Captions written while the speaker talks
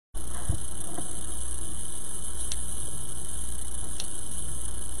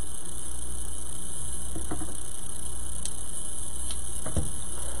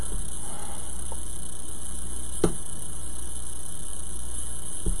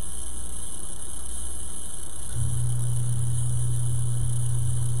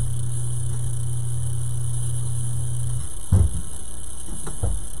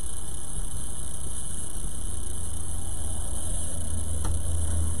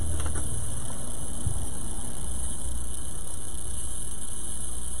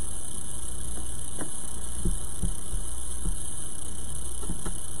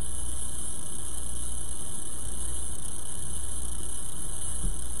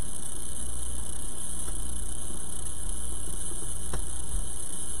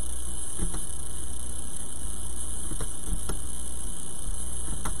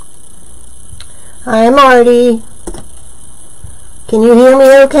Hi, Marty. Can you hear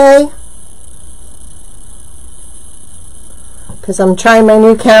me okay? Because I'm trying my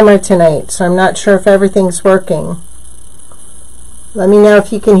new camera tonight, so I'm not sure if everything's working. Let me know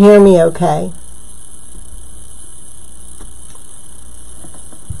if you can hear me okay.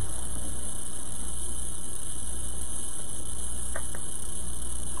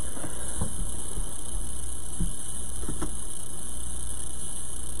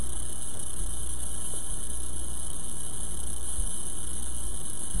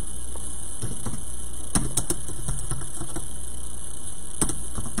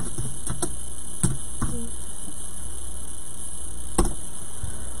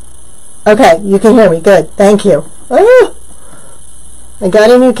 Okay, you can hear me. Good. Thank you. Ah! I got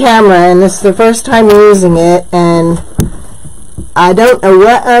a new camera, and this is the first time using it, and I don't know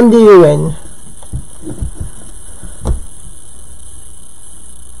what I'm doing.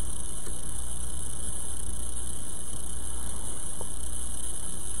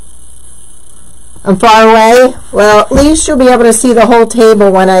 I'm far away? Well, at least you'll be able to see the whole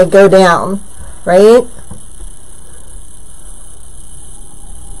table when I go down, right?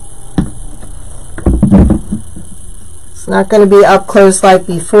 It's not going to be up close like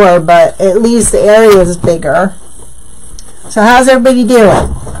before, but at least the area is bigger. So how's everybody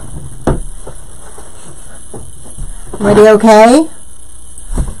doing? Everybody okay?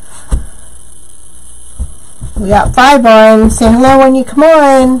 We got 5 on. Say hello when you come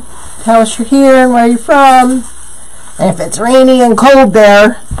on. Tell us you're here and where you're from. And if it's rainy and cold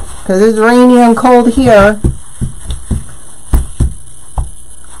there, because it's rainy and cold here.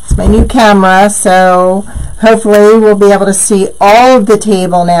 It's my new camera, so hopefully we'll be able to see all of the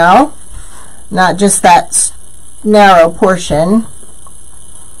table now, not just that narrow portion.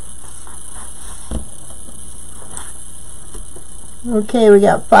 Okay, we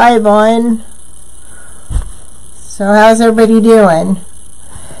got 5 on. So how's everybody doing?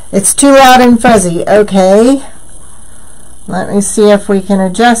 It's too loud and fuzzy. Okay. Let me see if we can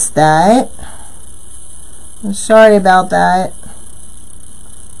adjust that. I'm sorry about that.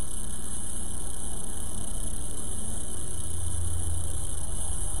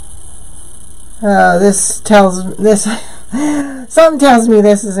 Oh, something tells me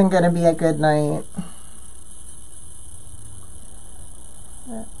this isn't going to be a good night.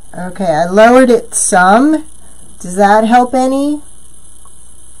 Okay, I lowered it some. Does that help any?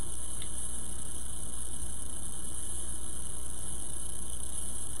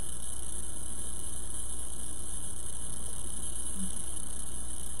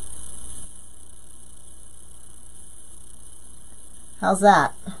 How's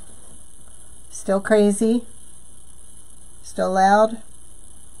that? Still crazy? Still loud?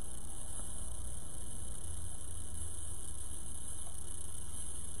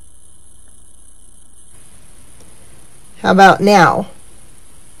 How about now?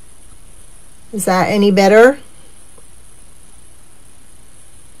 Is that any better?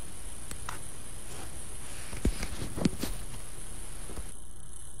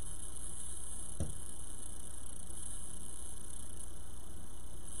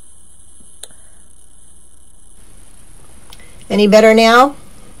 Any better now?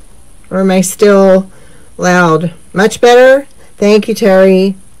 Or am I still loud? Much better? Thank you,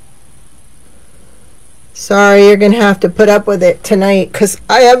 Terry. Sorry, you're going to have to put up with it tonight because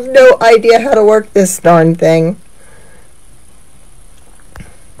I have no idea how to work this darn thing.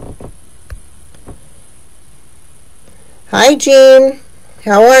 Hi, Jean.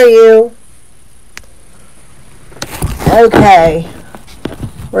 How are you? Okay.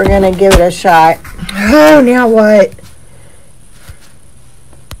 We're going to give it a shot. Oh, now what?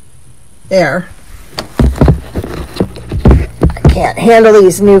 There. I can't handle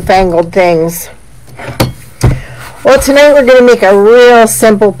these newfangled things. Well, tonight we're going to make a real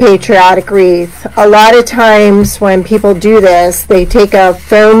simple patriotic wreath. A lot of times when people do this, they take a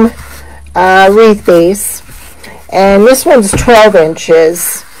foam wreath base, and this one's 12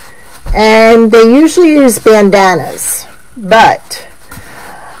 inches, and they usually use bandanas, but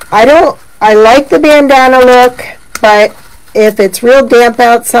I like the bandana look, but if it's real damp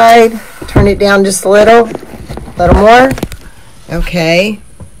outside, turn it down just a little more. Okay.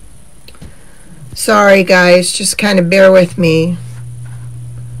 Sorry guys, just kind of bear with me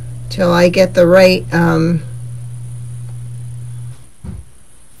till I get the right,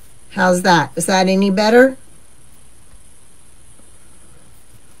 how's that? Is that any better?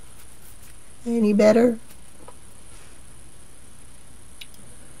 Any better?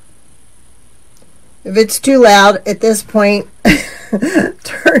 If it's too loud at this point,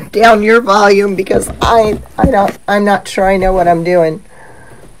 turn down your volume because I'm not sure I know what I'm doing.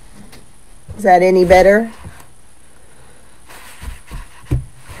 Is that any better?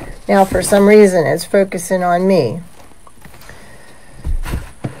 Now for some reason it's focusing on me.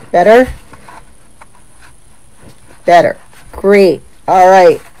 Better? Better. Great. All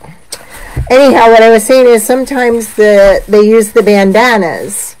right. Anyhow, what I was saying is sometimes they use the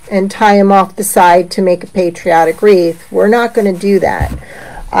bandanas and tie them off the side to make a patriotic wreath. We're not going to do that.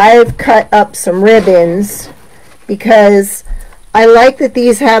 I've cut up some ribbons because I like that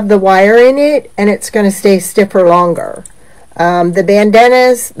these have the wire in it and it's going to stay stiffer longer. The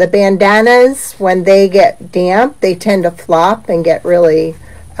bandanas, when they get damp, they tend to flop and get really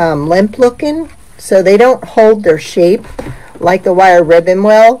limp looking. So they don't hold their shape like the wire ribbon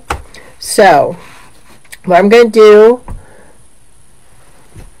will. So what I'm going to do,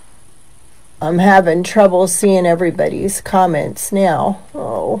 I'm having trouble seeing everybody's comments now.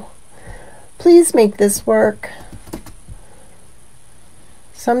 Oh, please make this work.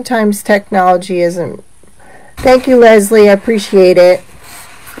 Sometimes technology isn't. Thank you, Leslie. I appreciate it.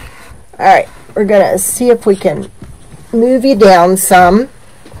 All right, we're going to see if we can move you down some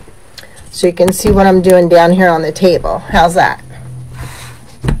so you can see what I'm doing down here on the table. How's that?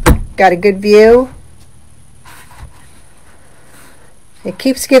 Got a good view? It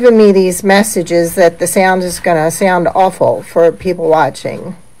keeps giving me these messages that the sound is going to sound awful for people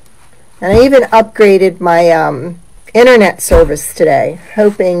watching. And I even upgraded my internet service today,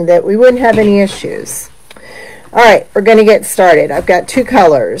 hoping that we wouldn't have any issues. All right, we're going to get started. I've got two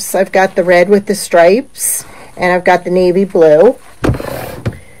colors. I've got the red with the stripes, and I've got the navy blue.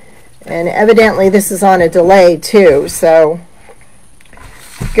 And evidently this is on a delay too, so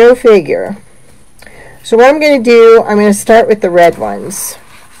go figure. So what I'm going to do, I'm going to start with the red ones.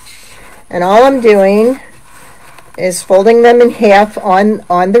 And all I'm doing is folding them in half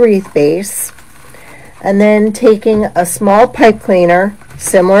on the wreath base, and then taking a small pipe cleaner,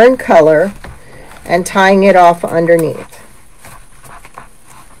 similar in color, and tying it off underneath.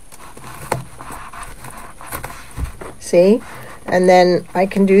 See? And then I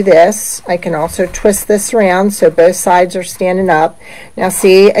can do this. I can also twist this around so both sides are standing up. Now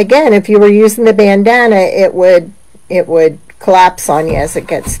see, again, if you were using the bandana, it would collapse on you as it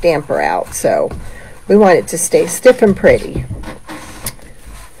gets damper out. So we want it to stay stiff and pretty.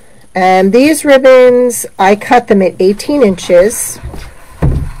 And these ribbons, I cut them at 18 inches.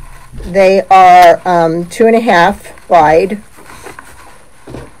 They are 2.5 wide.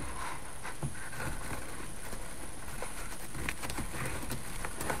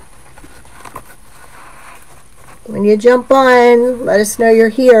 When you jump on, let us know you're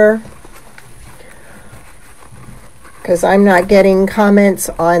here, because I'm not getting comments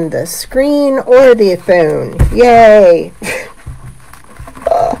on the screen or the phone. Yay!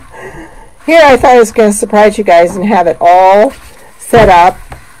 Here I thought I was going to surprise you guys and have it all set up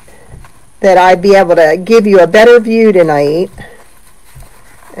that I'd be able to give you a better view tonight.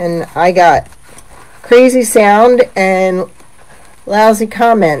 And I got crazy sound and lousy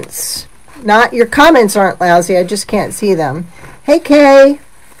comments. Not your comments aren't lousy, I just can't see them. Hey Kay,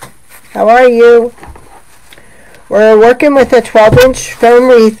 how are you? We're working with a 12-inch foam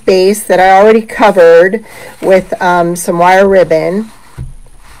wreath base that I already covered with some wire ribbon.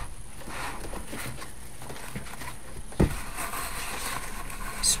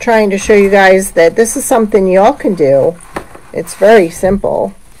 Just trying to show you guys that this is something y'all can do. It's very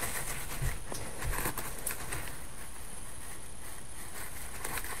simple.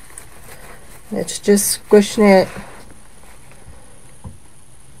 It's just squishing it.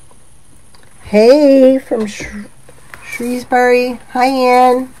 Hey, from Shrewsbury. Hi,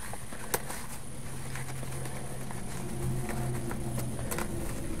 Ann.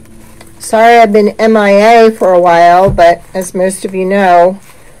 Sorry I've been MIA for a while, but as most of you know,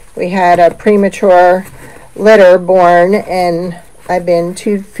 we had a premature litter born, and I've been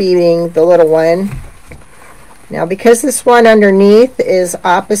tube feeding the little one. Now, because this one underneath is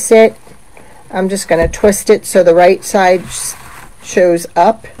opposite, I'm just going to twist it so the right side shows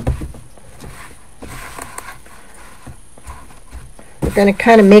up. We're going to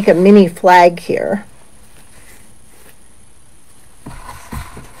kind of make a mini flag here.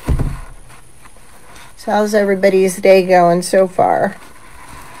 So how's everybody's day going so far?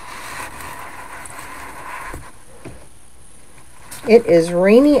 It is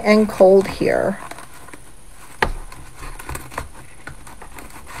rainy and cold here.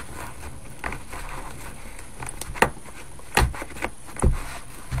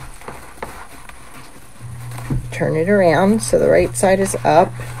 Turn it around so the right side is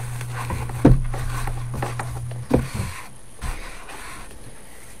up.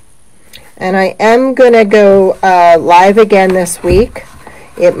 And I am going to go live again this week.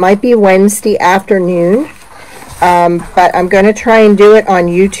 It might be Wednesday afternoon, but I'm going to try and do it on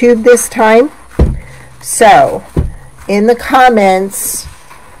YouTube this time. So in the comments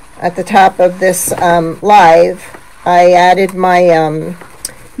at the top of this live, I added my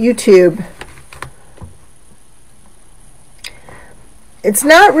YouTube. It's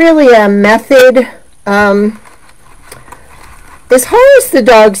not really a method. Is Horace the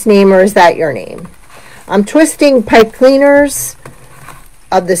dog's name, or is that your name? I'm twisting pipe cleaners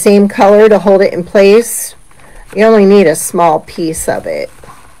of the same color to hold it in place. You only need a small piece of it.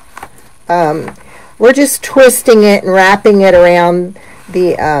 We're just twisting it and wrapping it around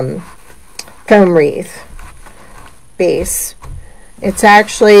the foam wreath base. It's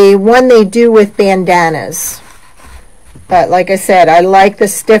actually one they do with bandanas. But like I said, I like the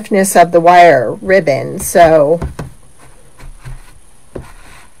stiffness of the wire ribbon, so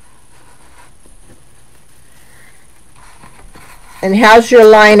and how's your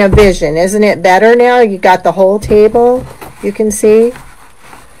line of vision? Isn't it better now? You got the whole table, you can see?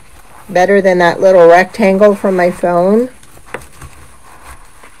 Better than that little rectangle from my phone.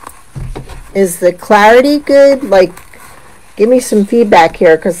 Is the clarity good? Like, give me some feedback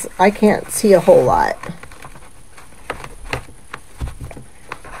here, because I can't see a whole lot.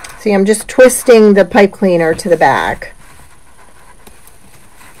 See, I'm just twisting the pipe cleaner to the back.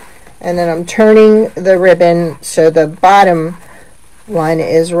 And then I'm turning the ribbon so the bottom one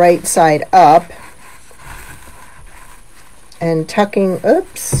is right side up. And tucking,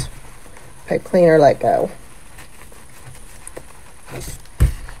 oops, pipe cleaner let go.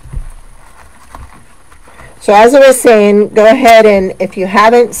 So as I was saying, go ahead and if you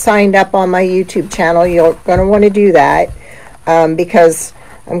haven't signed up on my YouTube channel, you're going to want to do that because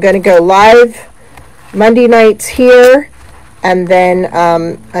I'm going to go live Monday nights here, and then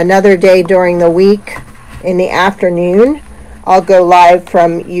another day during the week in the afternoon, I'll go live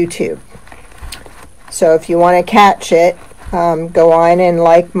from YouTube. So if you want to catch it, go on and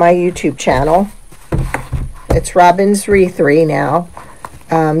like my YouTube channel. It's Robin's Wreathery now.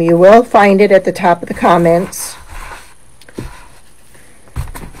 You will find it at the top of the comments.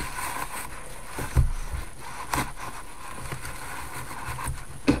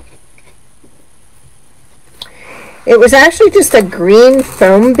 It was actually just a green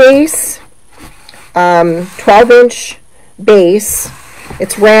foam base, 12-inch base.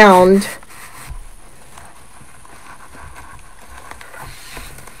 It's round.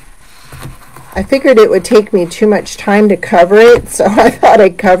 I figured it would take me too much time to cover it, so I thought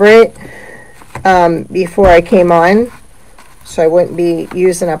I'd cover it before I came on, so I wouldn't be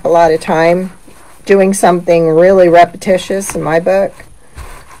using up a lot of time doing something really repetitious in my book.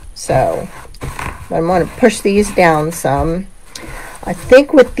 So I'm going to push these down some. I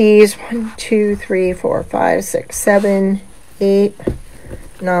think with these 1, 2, 3, 4, 5, 6, 7, 8,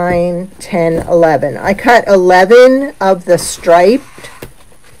 9, 10, 11. I cut 11 of the striped,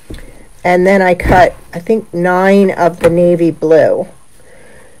 and then I cut, I think, 9 of the navy blue.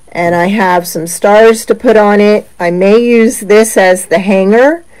 And I have some stars to put on it. I may use this as the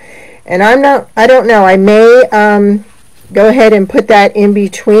hanger, and I don't know, I may go ahead and put that in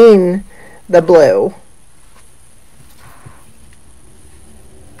between the blue.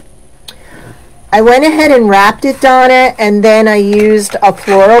 I went ahead and wrapped it, Donna, and then I used a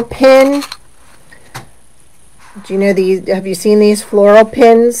floral pin. Do you know these? Have you seen these floral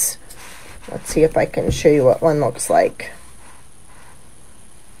pins? Let's see if I can show you what one looks like.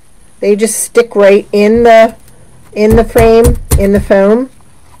 They just stick right in the frame, in the foam.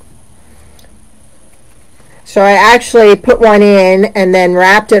 So I actually put one in and then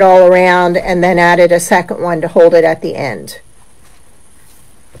wrapped it all around and then added a second one to hold it at the end.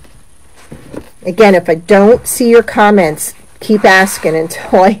 Again, if I don't see your comments, keep asking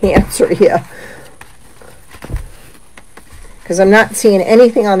until I answer you. Because I'm not seeing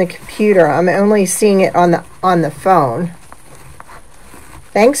anything on the computer. I'm only seeing it on the phone.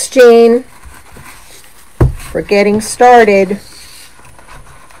 Thanks, Jane, for getting started.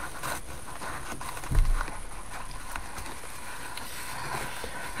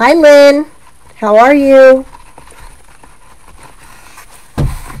 Hi, Lynn. How are you?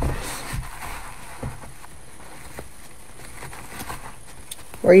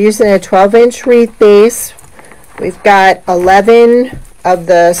 We're using a 12-inch wreath base. We've got 11 of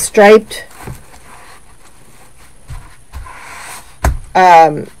the striped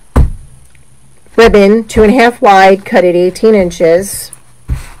ribbon, 2.5 wide, cut at 18 inches.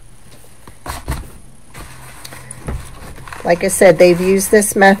 Like I said, they've used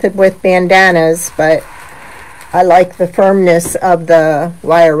this method with bandanas, but I like the firmness of the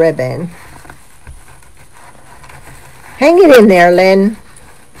wire ribbon. Hang it in there, Lynn.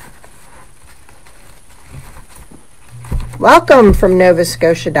 Welcome from Nova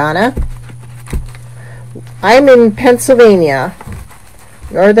Scotia, Donna. I'm in Pennsylvania,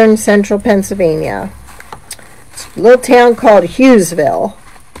 northern central Pennsylvania. It's a little town called Hughesville.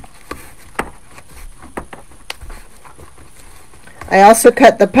 I also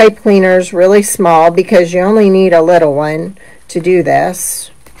cut the pipe cleaners really small because you only need a little one to do this.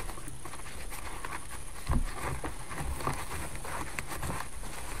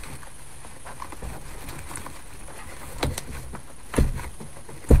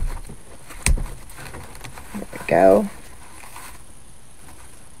 There we go.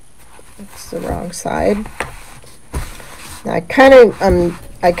 That's the wrong side. Now I kind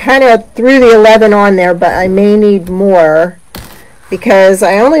of threw the 11 on there, but I may need more, because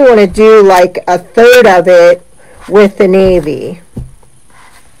I only want to do like a third of it with the navy.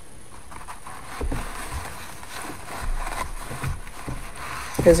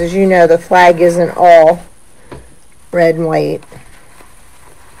 Because as you know, the flag isn't all red and white.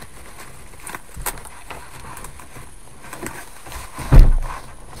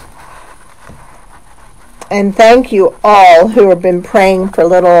 And thank you all who have been praying for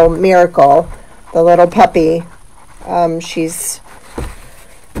little Miracle, the little puppy. She's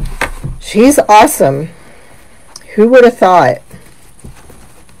awesome. Who would have thought,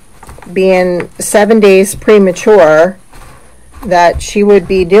 being 7 days premature, that she would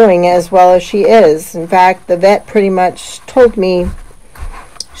be doing as well as she is. In fact, the vet pretty much told me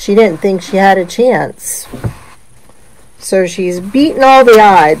she didn't think she had a chance. So she's beaten all the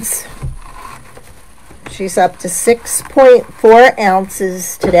odds. She's up to 6.4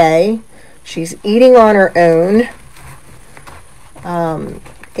 ounces today. She's eating on her own.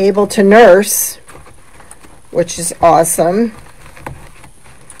 Able to nurse, which is awesome.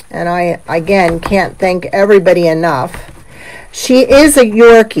 And I, again, can't thank everybody enough. She is a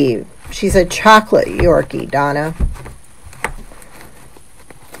Yorkie. She's a chocolate Yorkie, Donna.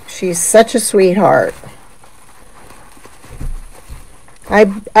 She's such a sweetheart. I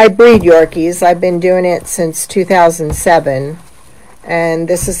breed Yorkies. I've been doing it since 2007. And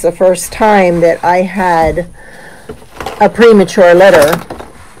this is the first time that I had a premature litter.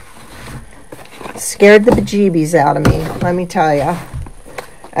 Scared the bejeebies out of me, let me tell you.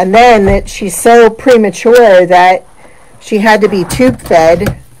 And then that she's so premature that she had to be tube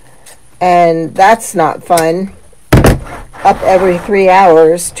fed, and that's not fun. Up every 3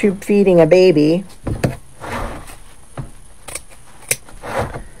 hours tube feeding a baby.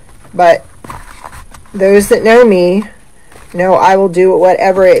 But those that know me know I will do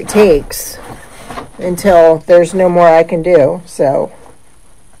whatever it takes until there's no more I can do. So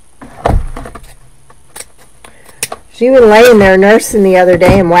she was laying there nursing the other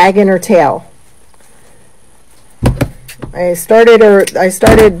day and wagging her tail. I started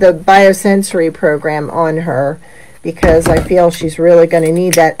the biosensory program on her because I feel she's really going to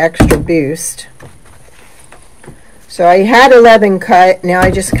need that extra boost. So I had 11 cut. Now I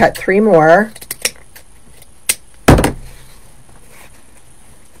just cut 3 more.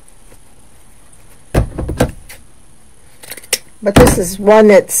 But this is one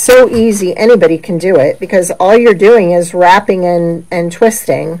that's so easy, anybody can do it, because all you're doing is wrapping and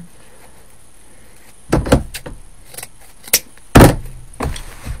twisting.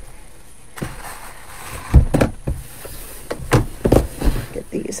 Get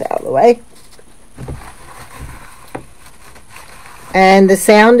these out of the way. And the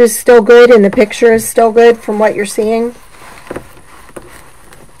sound is still good and the picture is still good from what you're seeing.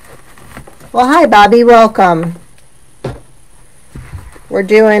 Well, hi Bobby, welcome. We're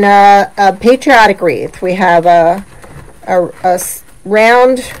doing a patriotic wreath. We have a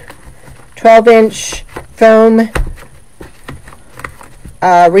round 12-inch foam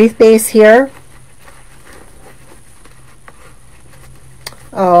wreath base here.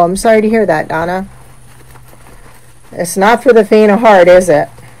 Oh, I'm sorry to hear that, Donna. It's not for the faint of heart, is it?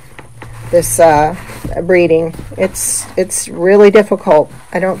 This breeding. It's really difficult.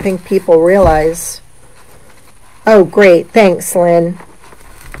 I don't think people realize. Oh, great. Thanks, Lynn.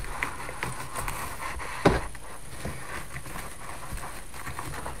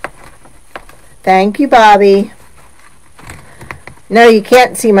 Thank you, Bobby. No, you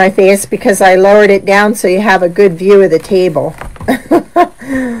can't see my face because I lowered it down so you have a good view of the table.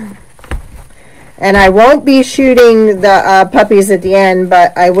 And I won't be shooting the puppies at the end,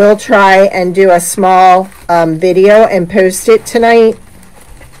 but I will try and do a small video and post it tonight.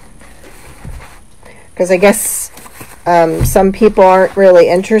 Because I guess some people aren't really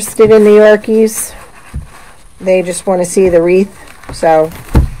interested in the Yorkies. They just want to see the wreath. So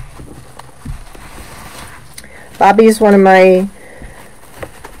Bobby's one of my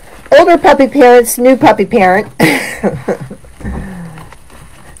older puppy parents, new puppy parent.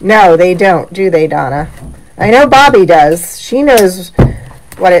 No, they don't, do they, Donna? I know Bobby does. She knows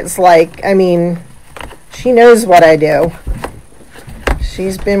what it's like. I mean, she knows what I do.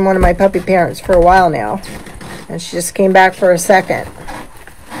 She's been one of my puppy parents for a while now. And she just came back for a second.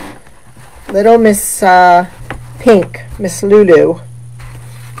 Little Miss Pink, Miss Lulu.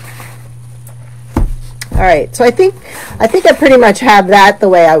 Alright, so I think I pretty much have that the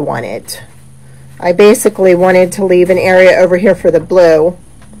way I want it. I basically wanted to leave an area over here for the blue.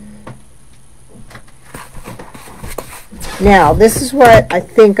 Now, this is what I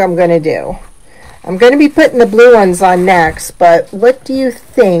think I'm going to do. I'm going to be putting the blue ones on next, but what do you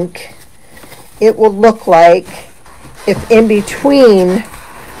think it will look like if in between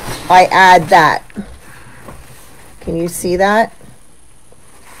I add that? Can you see that?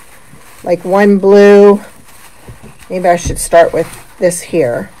 Like one blue. Maybe I should start with this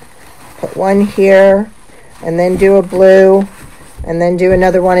here. Put one here, and then do a blue, and then do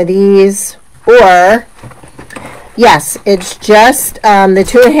another one of these. Or, yes, it's just the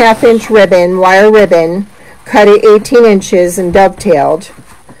 2.5 inch ribbon, wire ribbon, cut at 18 inches and dovetailed.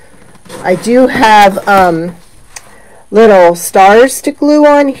 I do have little stars to glue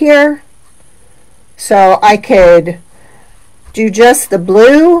on here, so I could do just the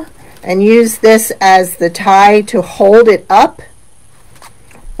blue and use this as the tie to hold it up,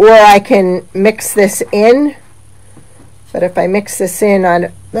 or I can mix this in. But if I mix this in,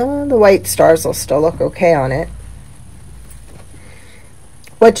 on the white stars will still look okay on it.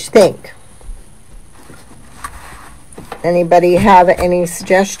 What you think? Anybody have any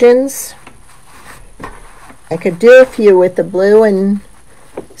suggestions? I could do a few with the blue and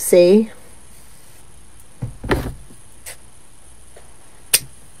see.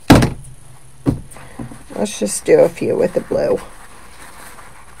 Let's just do a few with the blue.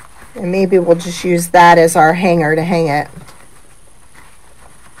 And maybe we'll just use that as our hanger to hang it.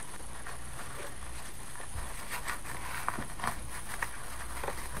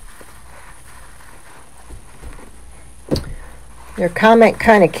 Your comment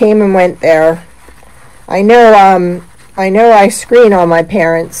kind of came and went there. I know I screen all my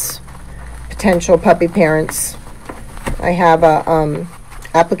parents, potential puppy parents. I have a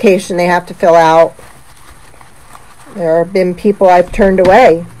application they have to fill out. There have been people I've turned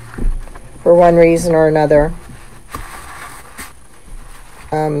away for one reason or another.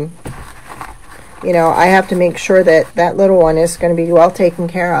 You know, I have to make sure that that little one is going to be well taken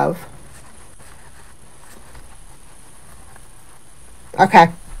care of. Okay.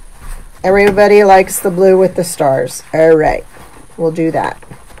 Everybody likes the blue with the stars. All right. We'll do that.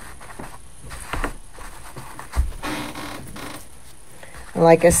 And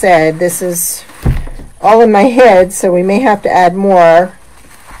like I said, this is all in my head, so we may have to add more.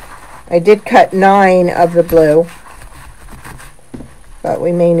 I did cut 9 of the blue, but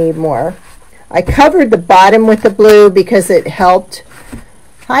we may need more. I covered the bottom with the blue because it helped.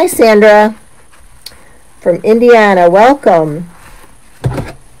 Hi, Sandra from Indiana. Welcome.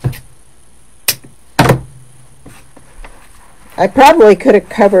 I probably could have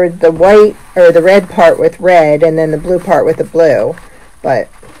covered the white or the red part with red and then the blue part with the blue, but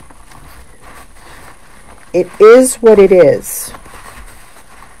it is what it is.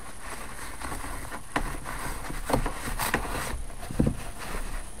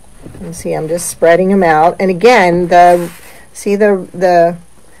 You see, I'm just spreading them out. And again, see the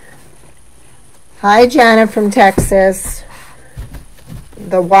hi, Janet from Texas.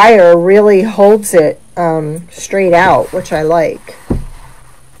 The wire really holds it straight out, which I like.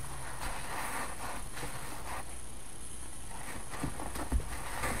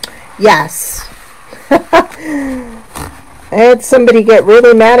 Yes. I had somebody get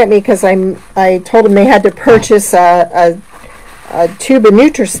really mad at me because I told them they had to purchase a tube of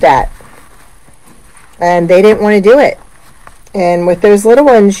Nutristat, and they didn't want to do it. And with those little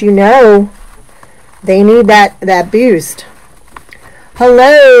ones, you know, they need that boost.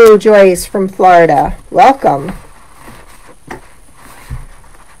 Hello, Joyce from Florida. Welcome.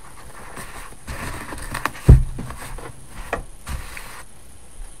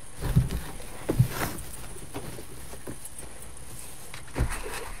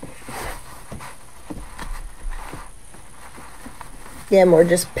 Again, we're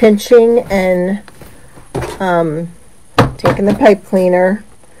just pinching and taking the pipe cleaner.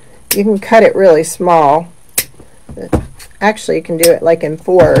 You can cut it really small. Actually, you can do it like in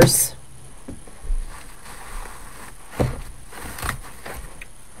 4s.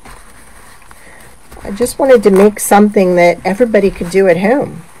 I just wanted to make something that everybody could do at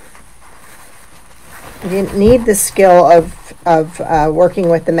home. You didn't need the skill of of working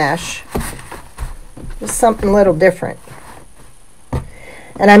with the mesh. Just something a little different.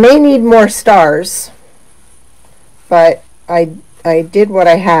 And I may need more stars, but I did what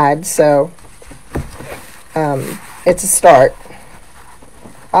I had, so it's a start.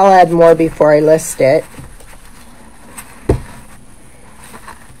 I'll add more before I list it.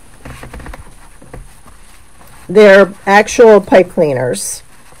 They're actual pipe cleaners,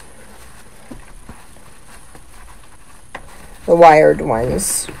 the wired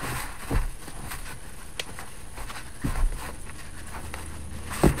ones.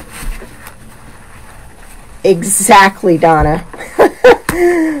 Exactly, Donna.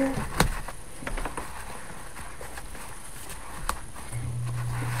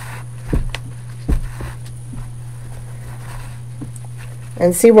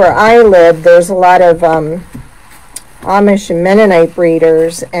 And see, where I live, there's a lot of Amish and Mennonite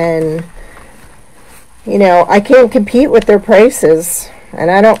breeders, and you know, I can't compete with their prices, and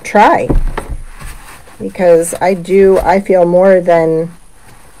I don't try, because I feel more than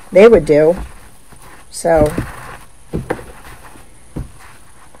they would do. So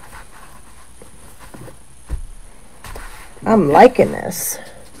I'm liking this.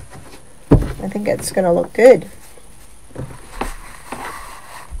 I think it's going to look good.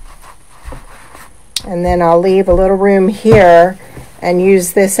 And then I'll leave a little room here and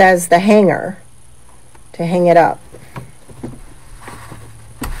use this as the hanger to hang it up.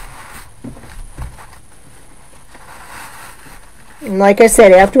 And like I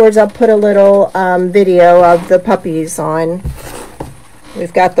said, afterwards I'll put a little video of the puppies on.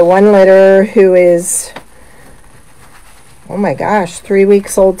 We've got the one litter who is, oh my gosh, 3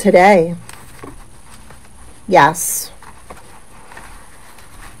 weeks old today. Yes.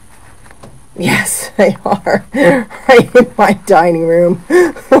 Yes, they are. Right in my dining room.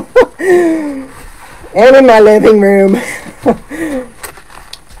 And in my living room.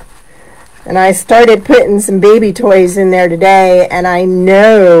 And I started putting some baby toys in there today, and I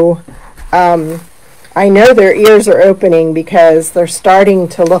know their ears are opening because they're starting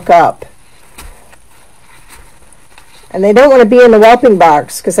to look up. And they don't want to be in the whelping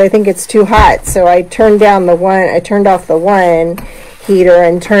box because I think it's too hot. So I turned off the one heater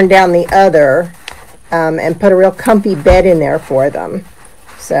and turned down the other, and put a real comfy bed in there for them.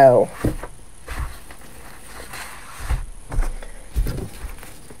 So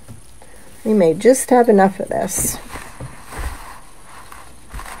we may just have enough of this.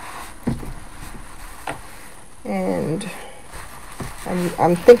 And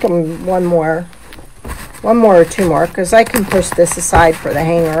I'm thinking one more or two more, because I can push this aside for the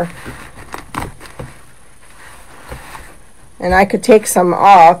hanger. And I could take some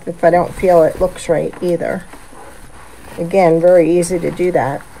off if I don't feel it looks right either. Again, very easy to do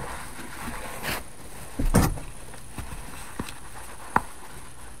that.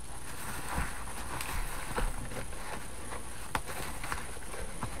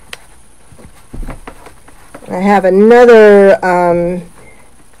 I have another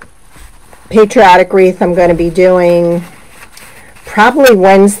patriotic wreath I'm going to be doing probably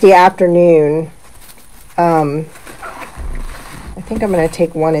Wednesday afternoon. I think I'm going to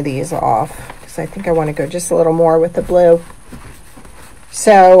take one of these off because I think I want to go just a little more with the blue.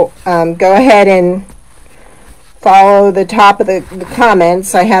 So go ahead and follow the top of the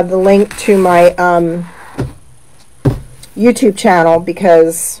comments. I have the link to my YouTube channel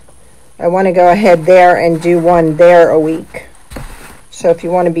because I want to go ahead there and do one there a week. So if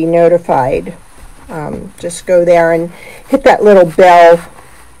you want to be notified, just go there and hit that little bell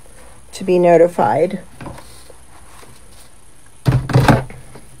to be notified.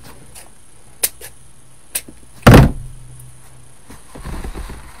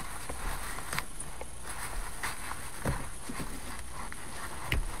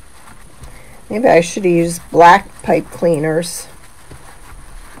 Maybe I should have used black pipe cleaners.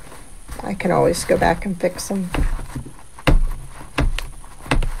 I can always go back and fix them.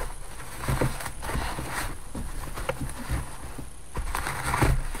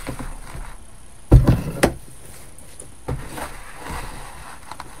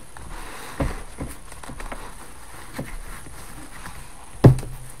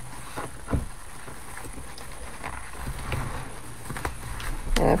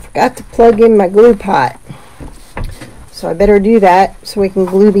 And I forgot to plug in my glue pot. So I better do that so we can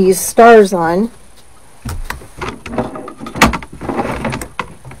glue these stars on.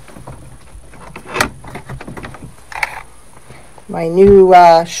 My new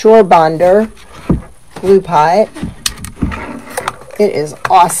Shore Bonder glue pot. It is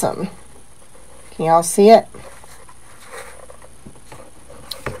awesome. Can y'all see it?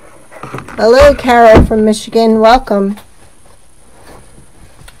 Hello, Carol from Michigan. Welcome.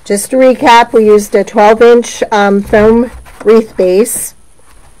 Just to recap, we used a 12-inch foam wreath base,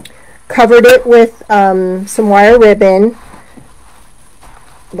 covered it with some wire ribbon,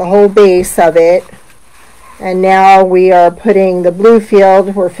 the whole base of it, and now we are putting the blue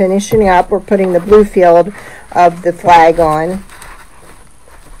field, we're finishing up, we're putting the blue field of the flag on.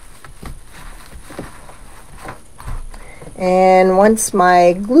 And once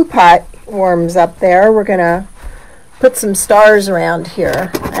my glue pot warms up there, we're going to put some stars around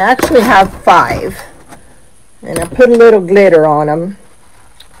here. I actually have 5, and I put a little glitter on them.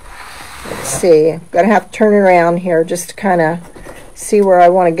 Let's see, I'm going to have to turn it around here just to kind of see where I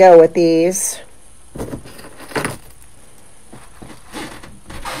want to go with these.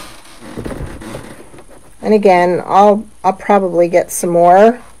 And again, I'll probably get some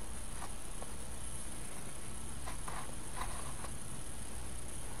more.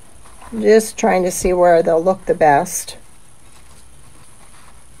 Just trying to see where they'll look the best.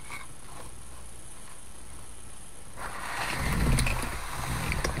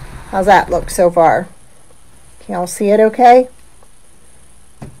 How's that look so far? Can y'all see it okay?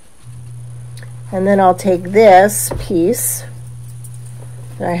 And then I'll take this piece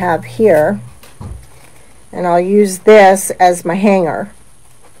that I have here, and I'll use this as my hanger.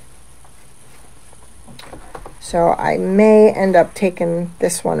 So I may end up taking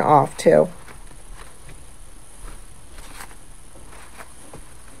this one off too.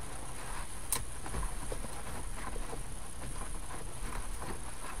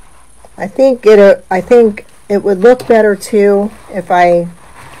 I think it would look better too if I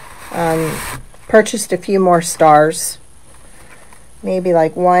purchased a few more stars. Maybe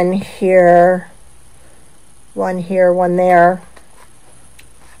like one here, one there.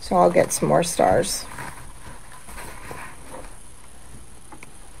 So I'll get some more stars.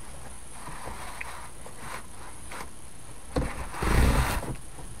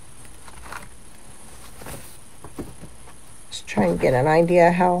 Try and get an idea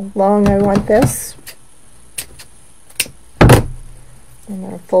how long I want this. I'm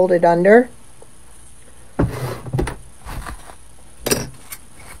going to fold it under.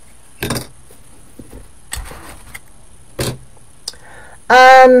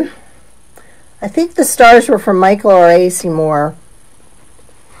 I think the stars were from Michael or A.C. Moore.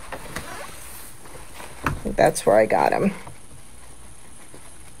 I think that's where I got them.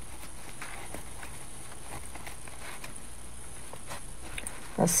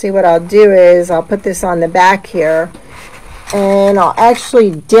 I'll see what I'll do is I'll put this on the back here, and I'll actually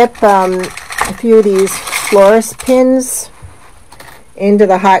dip a few of these florist pins into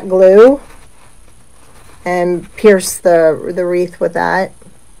the hot glue and pierce the wreath with that,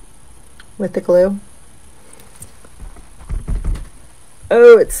 with the glue.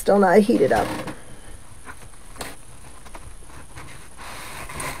 Oh, it's still not heated up.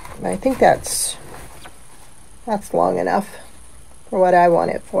 I think that's long enough for what I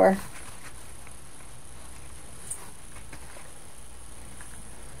want it for.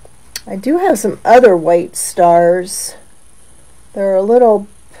 I do have some other white stars. They're a little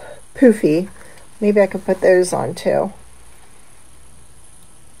poofy. Maybe I could put those on too.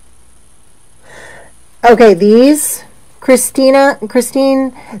 Okay, these, Christine,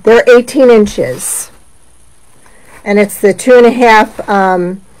 they're 18 inches. And it's the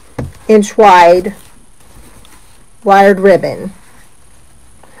 2.5 inch wide wired ribbon.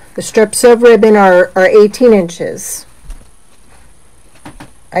 The strips of ribbon are 18 inches.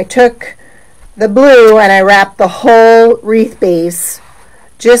 I took the blue and I wrapped the whole wreath base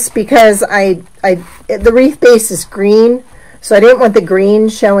just because the wreath base is green, so I didn't want the green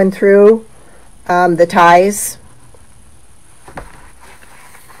showing through the ties.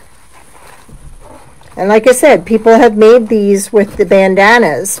 And like I said, people have made these with the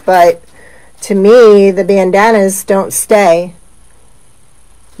bandanas, but to me, the bandanas don't stay.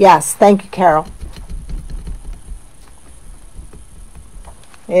 Yes, thank you, Carol.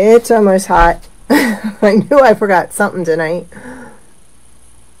 It's almost hot. I knew I forgot something tonight.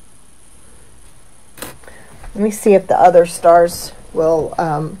 Let me see if the other stars will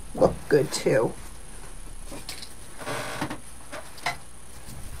look good too.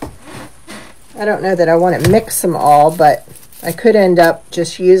 I don't know that I want to mix them all, but I could end up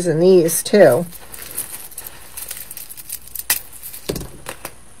just using these too.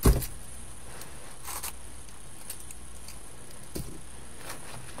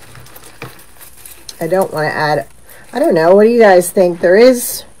 I don't want to add, I don't know, what do you guys think? There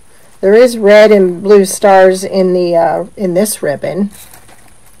is red and blue stars in the in this ribbon.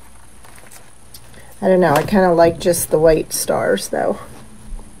 I don't know, I kind of like just the white stars though.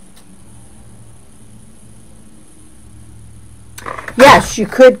 Yes, Yes, you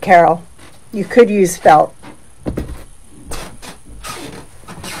could, Carol. You could use felt.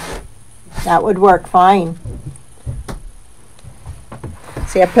 That would work fine.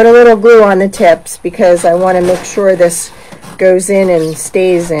 See, I put a little glue on the tips because I want to make sure this goes in and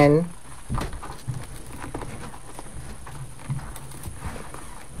stays in.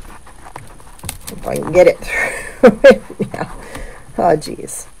 If I can get it through it. Yeah. Oh,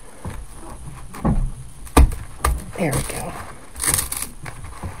 geez. There we go.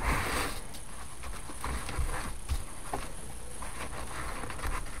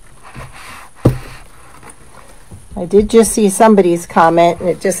 I did just see somebody's comment and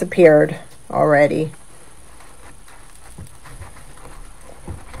it disappeared already.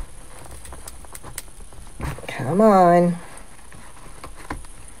 Come on.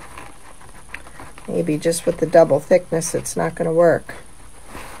 Maybe just with the double thickness it's not going to work.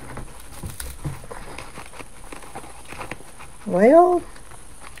 Well,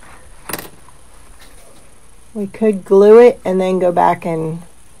 we could glue it and then go back and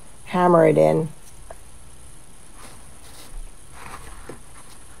hammer it in.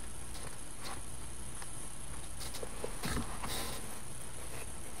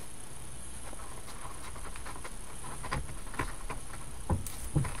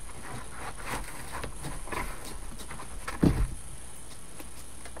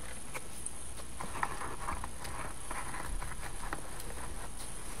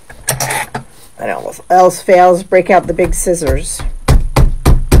 And else fails, break out the big scissors.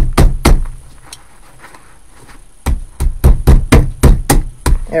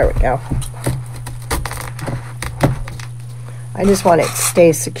 There we go. I just want it to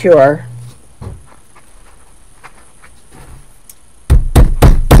stay secure.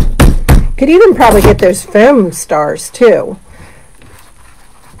 Could even probably get those foam stars too.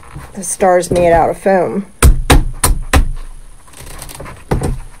 The stars made out of foam.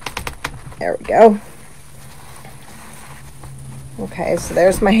 There we go. Okay, so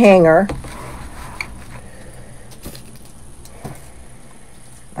there's my hanger.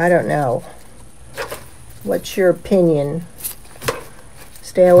 I don't know. What's your opinion?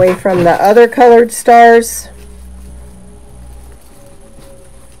 Stay away from the other colored stars.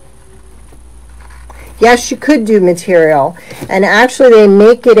 Yes, you could do material. And actually they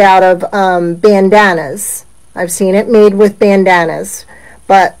make it out of bandanas. I've seen it made with bandanas.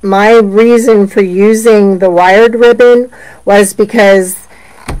 But my reason for using the wired ribbon was because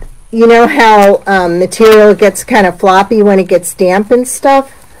you know how material gets kind of floppy when it gets damp and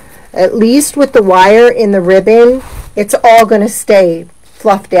stuff? At least with the wire in the ribbon, it's all going to stay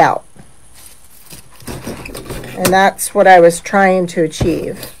fluffed out. And that's what I was trying to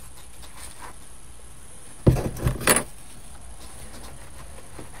achieve.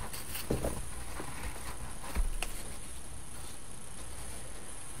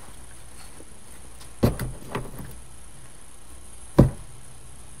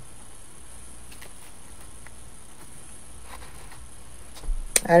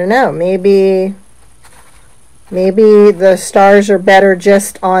 I don't know, maybe the stars are better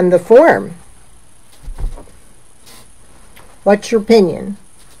just on the form. What's your opinion?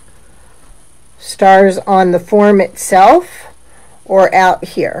 Stars on the form itself or out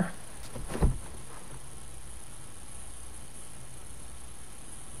here?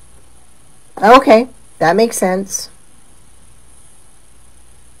 Okay, that makes sense.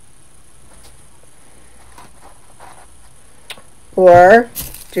 Or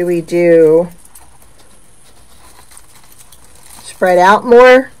do we do spread out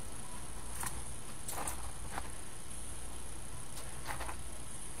more?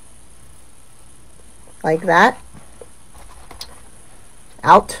 Like that?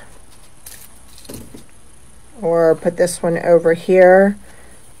 Out? Or put this one over here?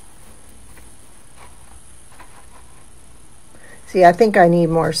 See, I think I need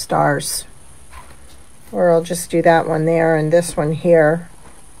more stars. Or I'll just do that one there and this one here.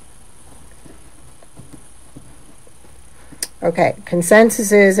 Okay,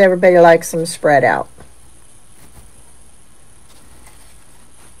 consensus is everybody likes them spread out.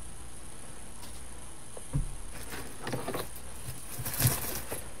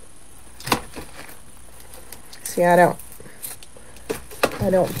 See, I don't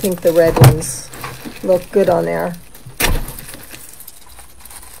think the red ones look good on there.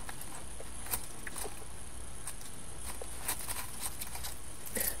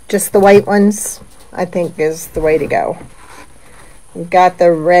 Just the white ones, I think, is the way to go. We've got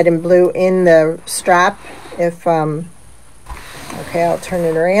the red and blue in the strap. If okay, I'll turn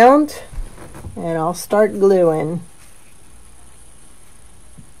it around and I'll start gluing.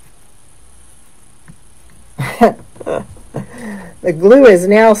 The The glue is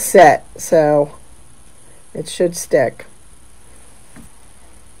now set, so it should stick.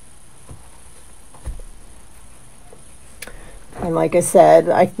 And like I said,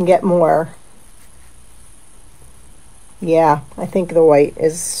 I can get more. Yeah, I think the white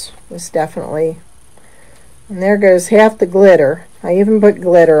is definitely. And there goes half the glitter. I even put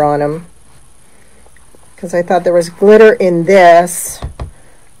glitter on them because I thought there was glitter in this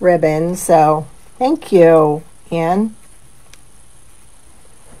ribbon. So thank you, Anne.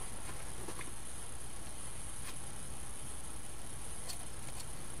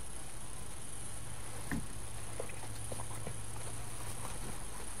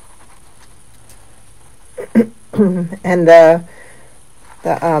 And the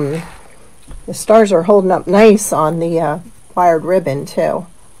stars are holding up nice on the wired ribbon too.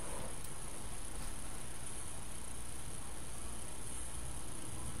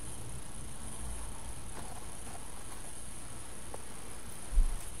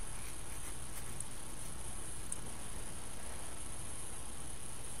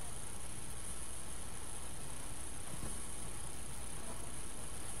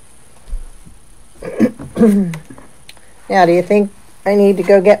 Now, do you think I need to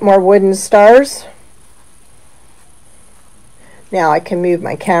go get more wooden stars? Now I can move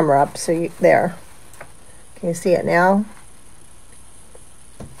my camera up so there. Can you see it now?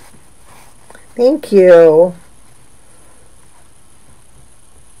 Thank you.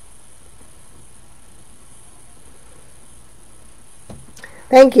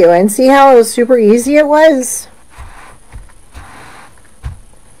 Thank you. And see how super easy it was?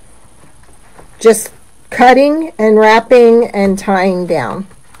 Just cutting and wrapping and tying down.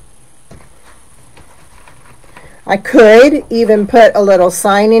 I could even put a little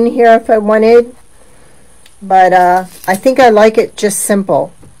sign in here if I wanted, but I think I like it just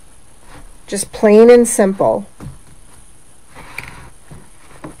simple, just plain and simple.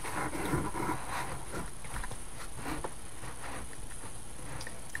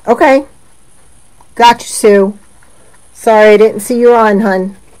 Okay, got you, Sue. Sorry I didn't see you on,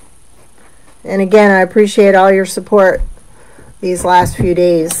 hun. And again, I appreciate all your support these last few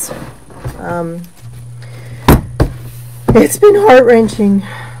days. It's been heart-wrenching.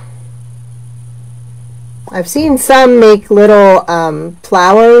 I've seen some make little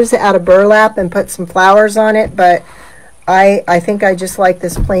flowers out of burlap and put some flowers on it, but I think I just like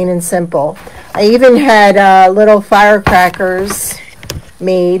this plain and simple. I even had little firecrackers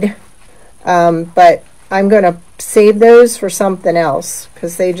made, but I'm going to save those for something else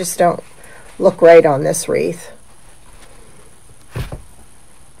because they just don't look right on this wreath.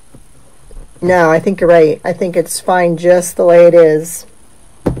 No, I think you're right. I think it's fine just the way it is.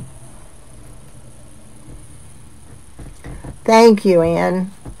 Thank you, Anne.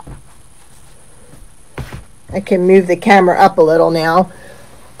 I can move the camera up a little now.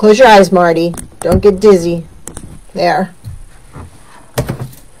 Close your eyes, Marty. Don't get dizzy. There.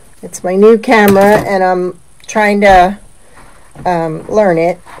 It's my new camera, and I'm trying to learn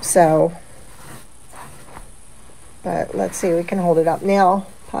it, so. But let's see, we can hold it up now,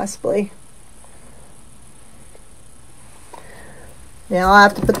 possibly. Now I'll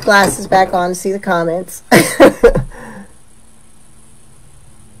have to put the glasses back on to see the comments.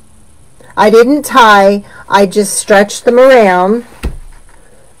 I didn't tie, I just stretched them around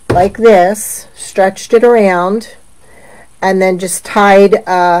like this, stretched it around, and then just tied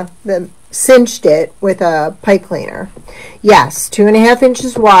cinched it with a pipe cleaner. Yes, 2.5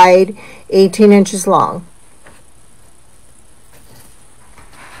 inches wide, 18 inches long.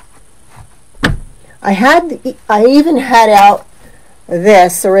 I even had out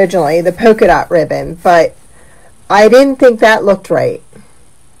this originally, the polka dot ribbon, but I didn't think that looked right.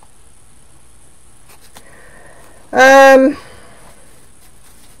 I'm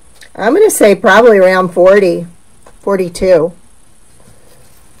going to say probably around 40, 42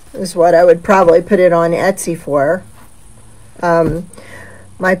 is what I would probably put it on Etsy for.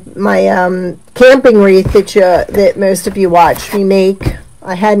 My camping wreath that most of you watch me make,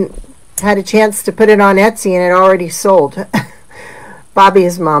 I hadn't had a chance to put it on Etsy and it already sold.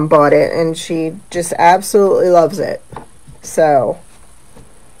 Bobby's mom bought it and she just absolutely loves it. So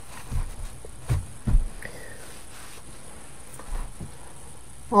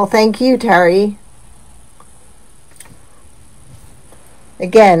well, thank you, Terry.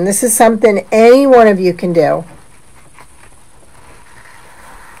 Again, this is something any one of you can do.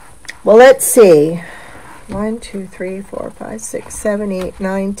 Well, let's see. 1, 2, 3, 4, 5, 6, 7, 8,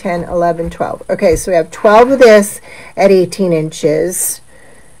 9, 10, 11, 12. Okay, so we have 12 of this at 18 inches.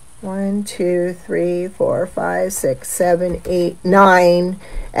 1, 2, 3, 4, 5, 6, 7, 8, 9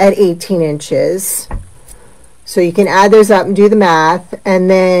 at 18 inches. So you can add those up and do the math. And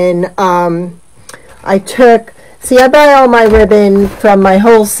then I took, see, I buy all my ribbon from my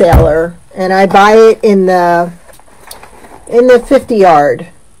wholesaler, and I buy it in the 50 yard.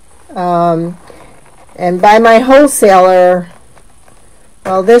 And by my wholesaler,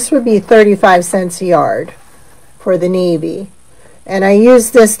 well, this would be 35 cents a yard for the navy. And I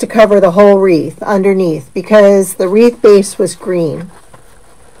used this to cover the whole wreath underneath because the wreath base was green.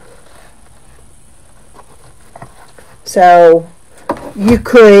 So you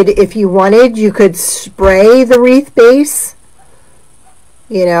could, if you wanted, you could spray the wreath base,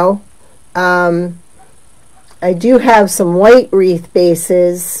 you know. I do have some white wreath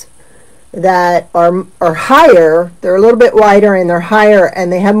bases that are higher. They're a little bit wider and they're higher,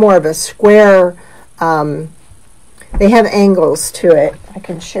 and they have more of a square, they have angles to it. I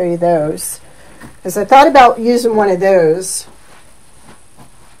can show you those, because I thought about using one of those.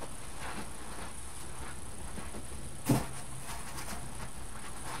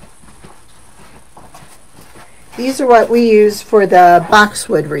 These are what we use for the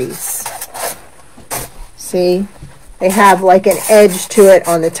boxwood wreaths. See? They have like an edge to it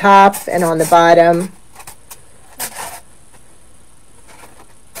on the top and on the bottom.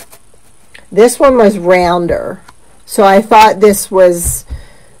 This one was rounder, so I thought this was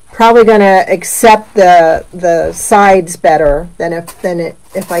probably going to accept the sides better than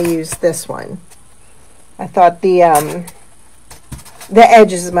if I used this one. I thought the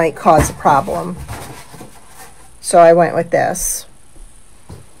edges might cause a problem, so I went with this.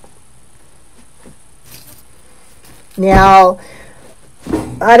 Now,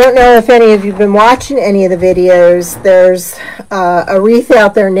 I don't know if any of you have been watching any of the videos. There's a wreath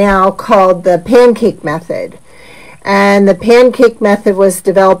out there now called the pancake method. And the pancake method was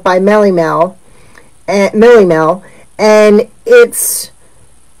developed by Millie Mel. And it's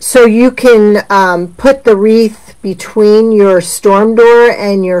so you can put the wreath between your storm door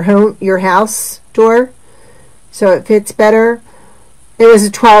and your house door, so it fits better. It was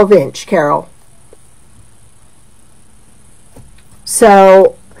a 12-inch, Carol.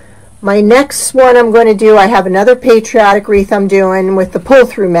 So my next one I'm going to do, I have another patriotic wreath I'm doing with the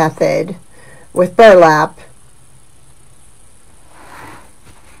pull-through method with burlap.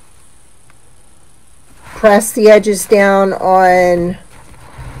 Press the edges down on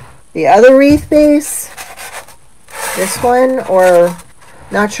the other wreath base, this one, or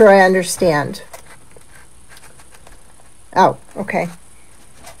not sure I understand. Oh, okay.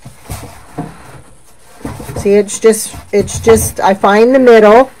 See, it's just, I find the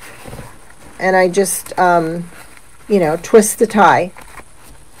middle, and I just, you know, twist the tie.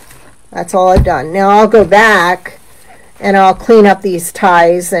 That's all I've done. Now I'll go back, and I'll clean up these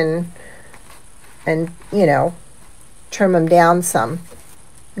ties and you know, trim them down some.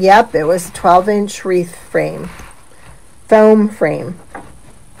 Yep, it was a 12-inch wreath frame, foam frame.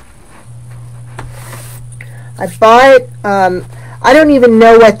 I bought, I don't even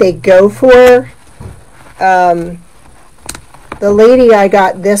know what they go for. The lady I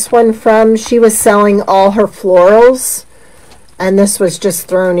got this one from, she was selling all her florals, and this was just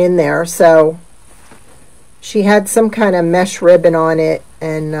thrown in there. So she had some kind of mesh ribbon on it,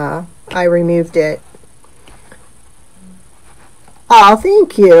 and I removed it. Oh,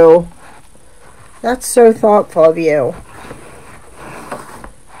 thank you. That's so thoughtful of you.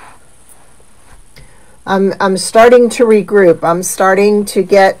 I'm starting to regroup. I'm starting to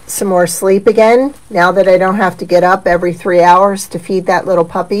get some more sleep again now that I don't have to get up every 3 hours to feed that little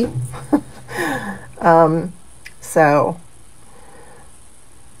puppy. So,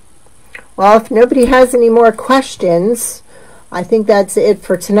 well, if nobody has any more questions, I think that's it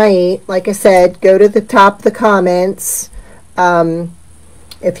for tonight. Like I said, go to the top of the comments.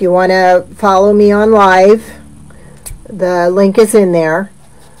 If you want to follow me on live, the link is in there.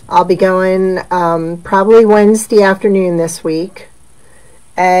 I'll be going probably Wednesday afternoon this week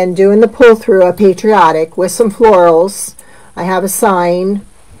and doing the pull-through of patriotic with some florals. I have a sign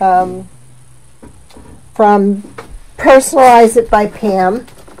from Personalize It by Pam.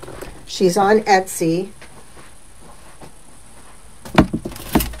 She's on Etsy.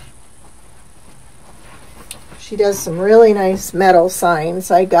 She does some really nice metal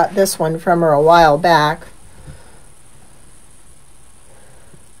signs. I got this one from her a while back.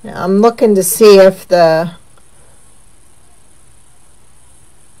 Now I'm looking to see if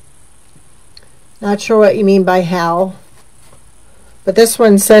not sure what you mean by how, but this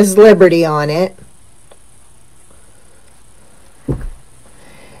one says Liberty on it.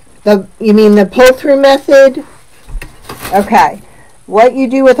 You mean the pull-through method? Okay. What you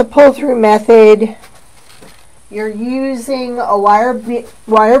do with a pull-through method, you're using a wire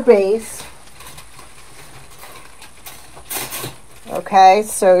base, Okay,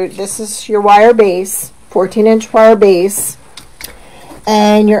 so this is your wire base, 14-inch wire base,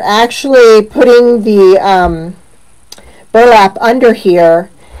 and you're actually putting the burlap under here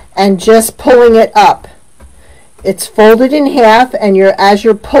and just pulling it up. It's folded in half, and as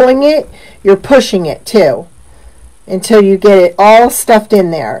you're pulling it, you're pushing it too until you get it all stuffed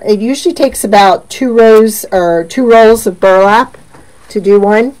in there. It usually takes about 2 rolls of burlap to do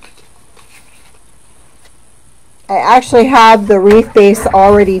one. I actually have the wreath base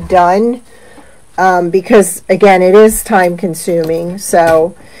already done because, again, it is time consuming.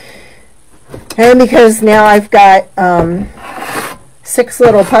 So, and because now I've got 6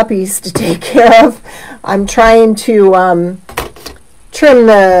 little puppies to take care of, I'm trying to trim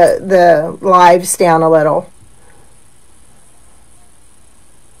the lives down a little.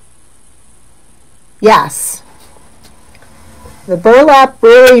 Yes. The burlap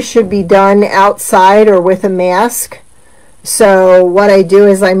really should be done outside or with a mask. So what I do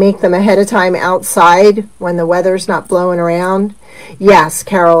is I make them ahead of time outside when the weather's not blowing around. Yes,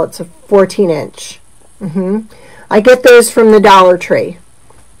 Carol, it's a 14-inch. I get those from the Dollar Tree.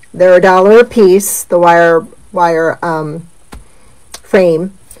 They're $1 a piece, the wire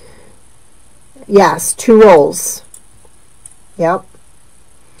frame. Yes, 2 rolls. Yep.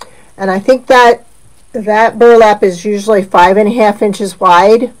 And I think that burlap is usually 5.5 inches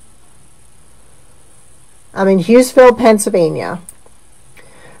wide. I'm in Hughesville, Pennsylvania.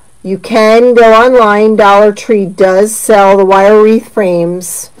 You can go online. Dollar Tree does sell the wire wreath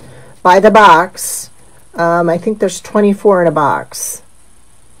frames by the box. I think there's 24 in a box.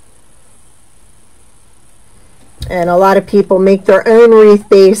 And a lot of people make their own wreath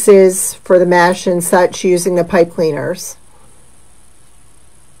bases for the mesh and such using the pipe cleaners.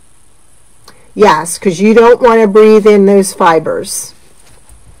 Yes, because you don't want to breathe in those fibers.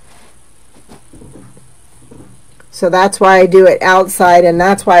 So that's why I do it outside, and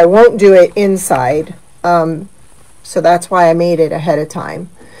that's why I won't do it inside. So that's why I made it ahead of time.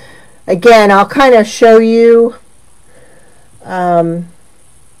 Again, I'll kind of show you. I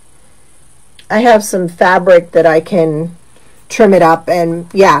have some fabric that I can trim it up, and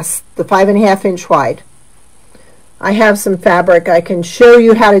yes, the 5.5 inch wide. I have some fabric. I can show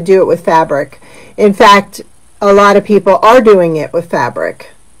you how to do it with fabric. In fact, a lot of people are doing it with fabric.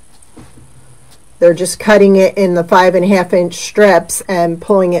 They're just cutting it in the 5.5 inch strips and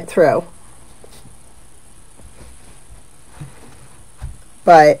pulling it through.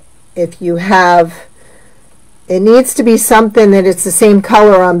 But if you have, it needs to be something that it's the same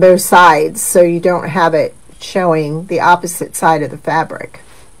color on both sides, so you don't have it showing the opposite side of the fabric.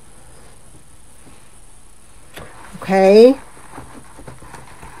 Okay.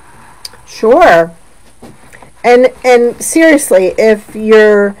 Sure. And seriously, if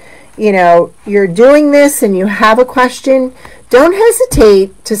you're doing this and you have a question, don't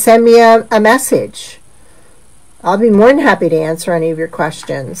hesitate to send me a message. I'll be more than happy to answer any of your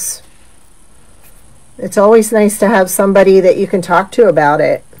questions. It's always nice to have somebody that you can talk to about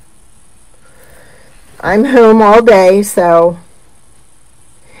it. I'm home all day, so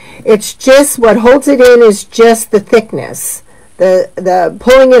it's just what holds it in is just the thickness. The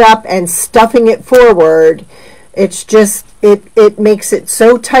pulling it up and stuffing it forward, it's just it makes it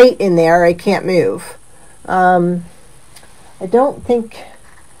so tight in there I can't move. I don't think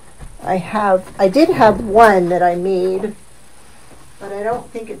I did have one that I made, but I don't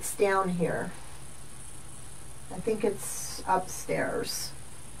think it's down here. I think it's upstairs.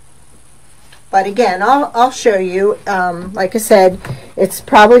 But again, I'll show you. Like I said, it's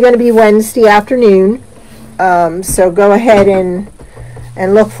probably going to be Wednesday afternoon. So go ahead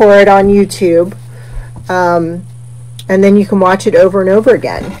and look for it on YouTube. And then you can watch it over and over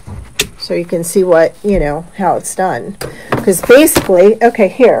again. So you can see how it's done. Because basically, okay,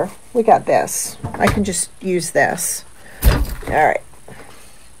 here, we got this. I can just use this. All right.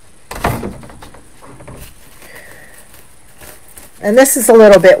 And this is a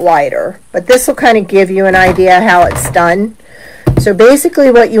little bit wider, but this will kind of give you an idea how it's done. So basically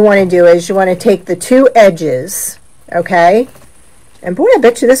what you want to do is you want to take the 2 edges, okay? And boy, I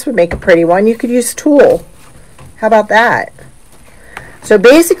bet you this would make a pretty one. You could use tulle. How about that? So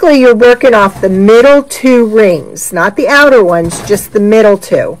basically you're working off the middle 2 rings, not the outer ones, just the middle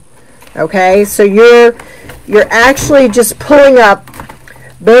 2. Okay? So you're actually just pulling up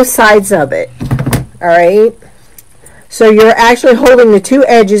both sides of it. All right? So you're actually holding the 2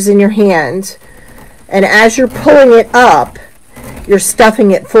 edges in your hand, and as you're pulling it up, you're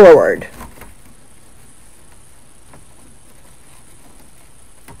stuffing it forward.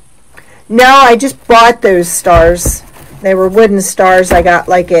 No, I just bought those stars. They were wooden stars I got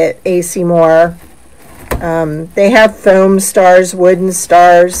like at AC Moore. They have foam stars, wooden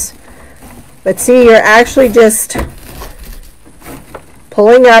stars. But see, you're actually just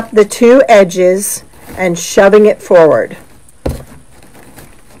pulling up the two edges and shoving it forward.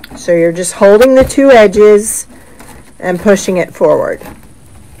 So you're just holding the two edges and pushing it forward.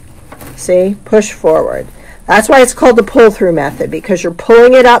 See? Push forward. That's why it's called the pull-through method, because you're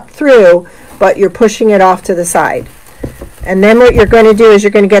pulling it up through, but you're pushing it off to the side. And then what you're going to do is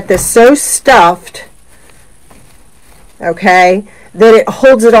you're going to get this so stuffed, okay, that it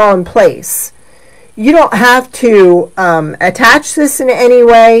holds it all in place. You don't have to attach this in any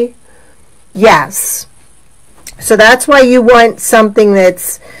way. Yes. So that's why you want something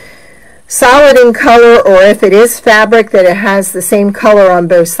that's solid in color, or if it is fabric, that it has the same color on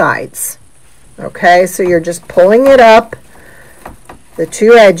both sides. Okay, so you're just pulling it up, the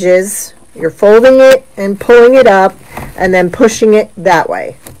two edges, you're folding it and pulling it up, and then pushing it that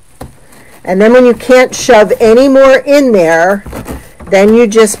way. And then when you can't shove any more in there, then you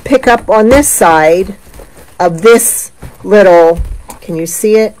just pick up on this side of this little, can you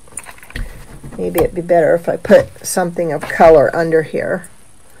see it? Maybe it'd be better if I put something of color under here.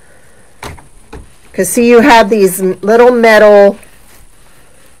 Because see, you have these little metal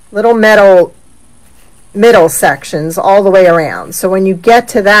middle sections all the way around. So when you get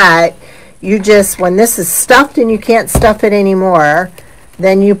to that, you just, when this is stuffed and you can't stuff it anymore,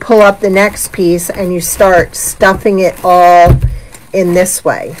 then you pull up the next piece and you start stuffing it all in this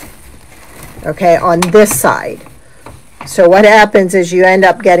way, okay, on this side. So what happens is you end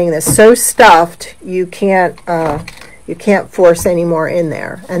up getting this so stuffed you can't force any more in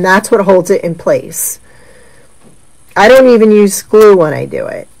there, and that's what holds it in place. I don't even use glue when I do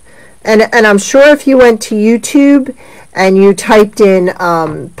it. And I'm sure if you went to YouTube and you typed in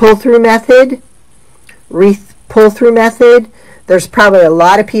pull-through method, wreath pull-through method, there's probably a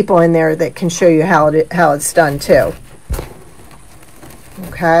lot of people in there that can show you how it's done too.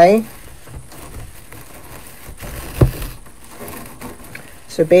 Okay.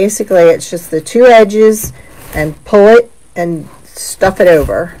 So basically it's just the two edges and pull it and stuff it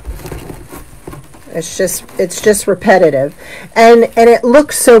over. It's just repetitive, and it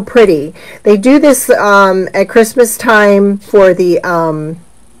looks so pretty. They do this at Christmas time for the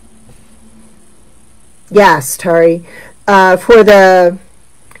yes, Tari, for the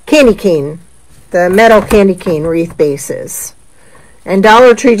candy cane, the metal candy cane wreath bases. And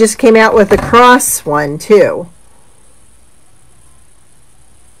Dollar Tree just came out with a cross one too.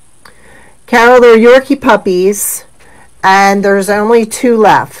 Carol, they're Yorkie puppies, and there's only two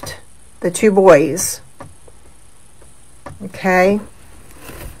left. The two boys. Okay.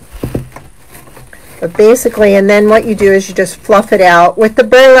 But basically, and then what you do is you just fluff it out. With the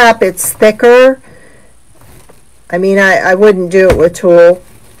burlap, it's thicker. I mean, I wouldn't do it with tulle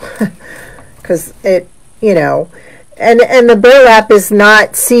because it, you know, and the burlap is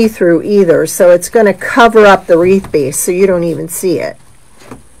not see-through either, so it's going to cover up the wreath base so you don't even see it.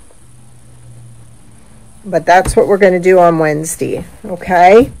 But that's what we're going to do on Wednesday.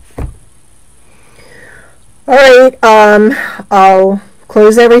 Okay. All right, I'll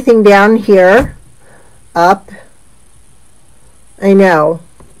close everything down here, up. I know.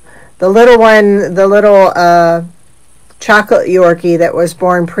 The little one, the little chocolate Yorkie that was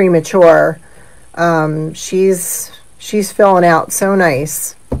born premature, she's filling out so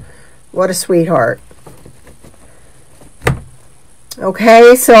nice. What a sweetheart.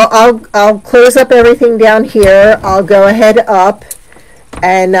 Okay, so I'll close up everything down here. I'll go ahead up.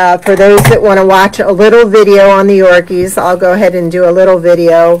 And for those that want to watch a little video on the Yorkies, I'll go ahead and do a little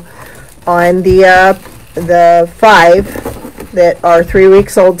video on the 5 that are 3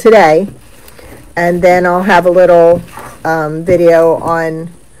 weeks old today. And then I'll have a little video on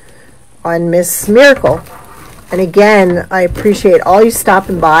Miss Miracle. And again, I appreciate all you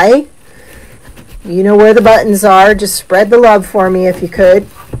stopping by. You know where the buttons are. Just spread the love for me if you could,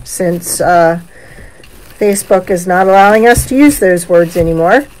 since Facebook is not allowing us to use those words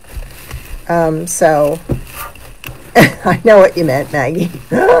anymore. So, I know what you meant, Maggie.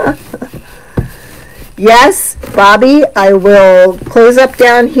 Yes, Bobby, I will close up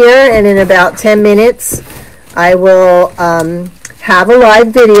down here, and in about 10 minutes, I will have a live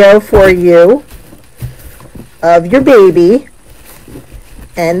video for you of your baby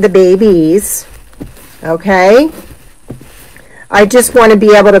and the babies. Okay? I just want to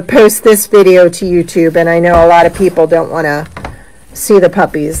be able to post this video to YouTube, and I know a lot of people don't want to see the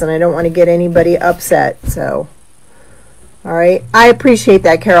puppies, and I don't want to get anybody upset. So, all right. I appreciate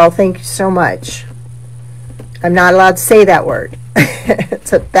that, Carol. Thank you so much. I'm not allowed to say that word.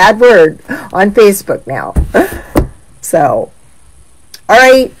 It's a bad word on Facebook now. So, all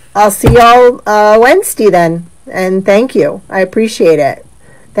right. I'll see y'all Wednesday then. And thank you. I appreciate it.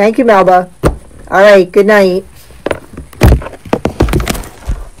 Thank you, Melba. All right. Good night.